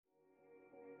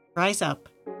Rise Up,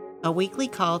 a weekly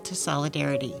call to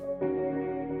solidarity.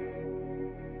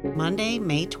 Monday,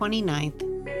 May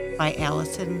 29th, by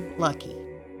Allison Loecke.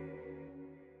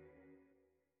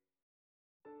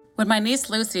 When my niece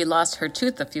Lucy lost her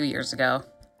tooth a few years ago,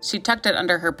 she tucked it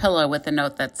under her pillow with a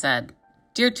note that said,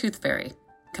 "Dear Tooth Fairy,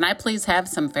 can I please have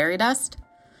some fairy dust?"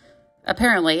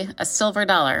 Apparently, a silver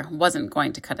dollar wasn't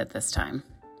going to cut it this time.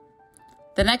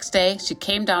 The next day, she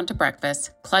came down to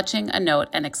breakfast, clutching a note,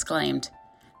 and exclaimed,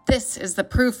 "This is the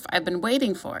proof I've been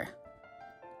waiting for."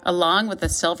 Along with the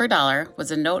silver dollar was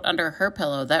a note under her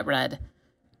pillow that read,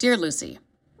 "Dear Lucy,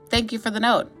 thank you for the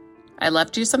note. I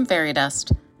left you some fairy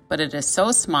dust, but it is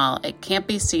so small it can't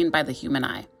be seen by the human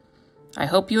eye. I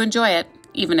hope you enjoy it,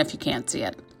 even if you can't see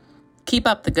it. Keep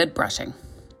up the good brushing."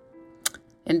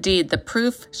 Indeed, the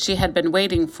proof she had been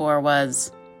waiting for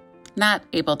was not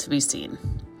able to be seen.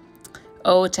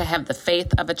 Oh, to have the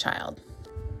faith of a child.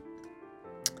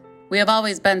 We have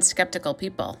always been skeptical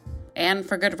people, and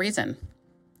for good reason.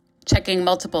 Checking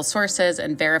multiple sources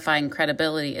and verifying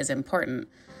credibility is important,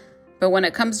 but when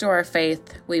it comes to our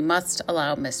faith, we must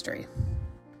allow mystery.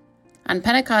 On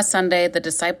Pentecost Sunday, the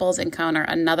disciples encounter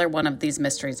another one of these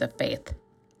mysteries of faith,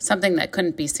 something that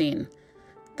couldn't be seen,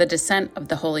 the descent of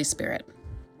the Holy Spirit.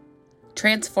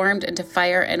 Transformed into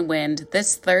fire and wind,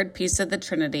 this third piece of the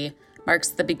Trinity marks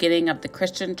the beginning of the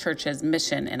Christian Church's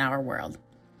mission in our world.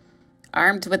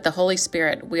 Armed with the Holy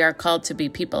Spirit, we are called to be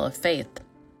people of faith,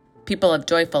 people of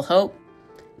joyful hope,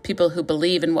 people who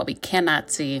believe in what we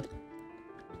cannot see,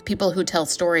 people who tell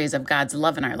stories of God's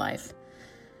love in our life.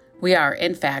 We are,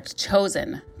 in fact,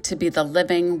 chosen to be the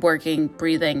living, working,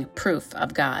 breathing proof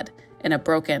of God in a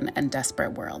broken and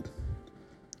desperate world.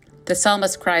 The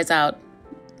psalmist cries out,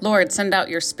 "Lord, send out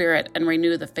your Spirit and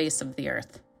renew the face of the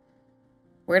earth."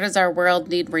 Where does our world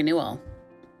need renewal?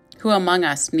 Who among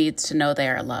us needs to know they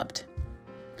are loved?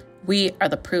 We are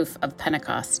the proof of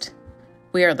Pentecost.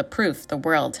 We are the proof the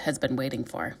world has been waiting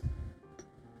for.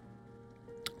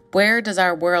 Where does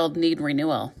our world need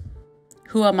renewal?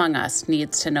 Who among us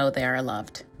needs to know they are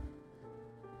loved?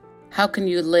 How can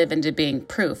you live into being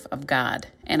proof of God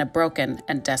in a broken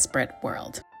and desperate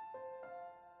world?